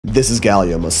This is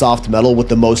gallium, a soft metal with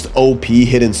the most OP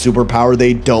hidden superpower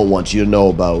they don't want you to know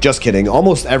about. Just kidding,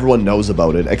 almost everyone knows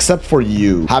about it, except for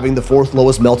you, having the 4th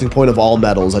lowest melting point of all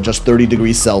metals at just 30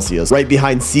 degrees Celsius. Right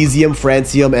behind cesium,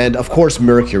 francium, and of course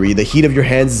mercury, the heat of your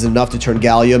hands is enough to turn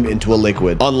gallium into a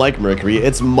liquid. Unlike mercury,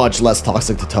 it's much less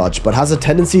toxic to touch, but has a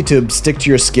tendency to stick to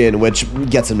your skin, which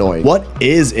gets annoying. What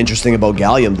is interesting about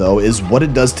gallium, though, is what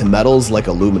it does to metals like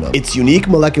aluminum. Its unique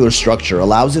molecular structure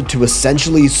allows it to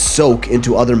essentially soak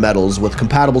into other metals with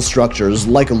compatible structures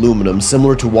like aluminum,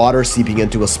 similar to water seeping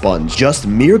into a sponge. Just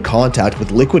mere contact with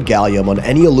liquid gallium on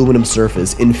any aluminum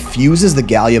surface infuses the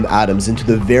gallium atoms into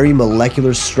the very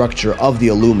molecular structure of the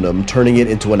aluminum, turning it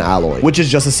into an alloy, which is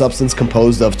just a substance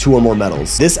composed of 2 or more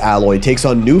metals. This alloy takes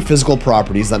on new physical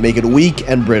properties that make it weak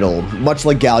and brittle, much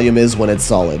like gallium is when it's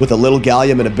solid. With a little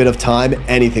gallium and a bit of time,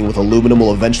 anything with aluminum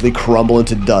will eventually crumble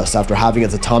into dust after having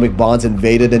its atomic bonds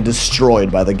invaded and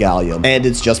destroyed by the gallium. And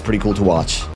it's just pretty cool to watch.